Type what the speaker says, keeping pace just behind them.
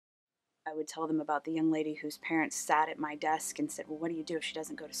I would tell them about the young lady whose parents sat at my desk and said, well, what do you do if she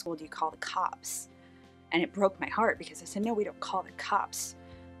doesn't go to school? Do you call the cops? And it broke my heart because I said, no, we don't call the cops.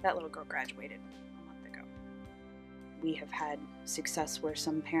 That little girl graduated a month ago. We have had success where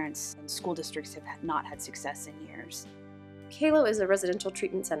some parents and school districts have not had success in years. Calo is a residential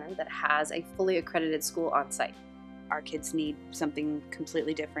treatment center that has a fully accredited school on site. Our kids need something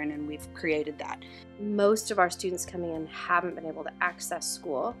completely different, and we've created that. Most of our students coming in haven't been able to access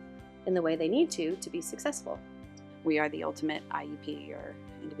school in the way they need to be successful. We are the ultimate IEP, or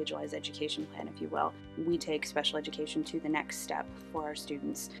individualized education plan, if you will. We take special education to the next step for our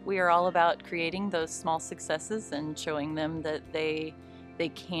students. We are all about creating those small successes and showing them that they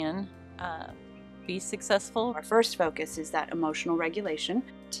can be successful. Our first focus is that emotional regulation.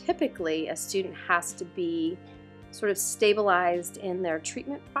 Typically, a student has to be sort of stabilized in their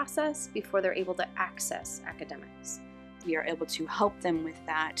treatment process before they're able to access academics. We are able to help them with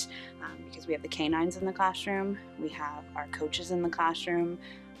that because we have the canines in the classroom, we have our coaches in the classroom,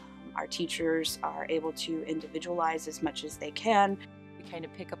 our teachers are able to individualize as much as they can. We kind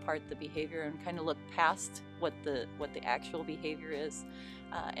of pick apart the behavior and kind of look past what the actual behavior is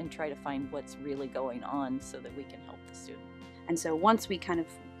and try to find what's really going on so that we can help the student. And so once we kind of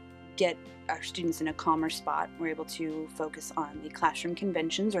get our students in a calmer spot, we're able to focus on the classroom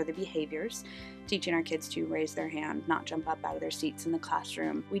conventions or the behaviors, teaching our kids to raise their hand, not jump up out of their seats in the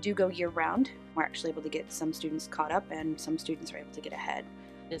classroom. We do go year-round. We're actually able to get some students caught up and some students are able to get ahead.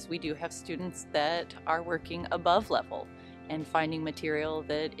 We do have students that are working above level and finding material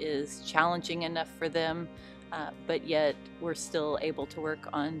that is challenging enough for them, but yet we're still able to work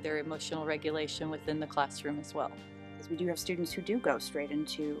on their emotional regulation within the classroom as well. Because we do have students who do go straight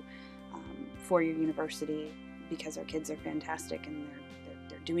into four-year university because our kids are fantastic and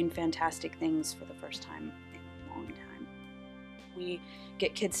they're doing fantastic things for the first time in a long time. We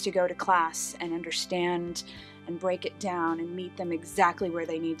get kids to go to class and understand and break it down and meet them exactly where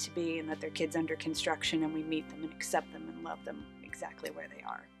they need to be, and that their kids under construction, and we meet them and accept them and love them exactly where they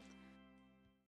are.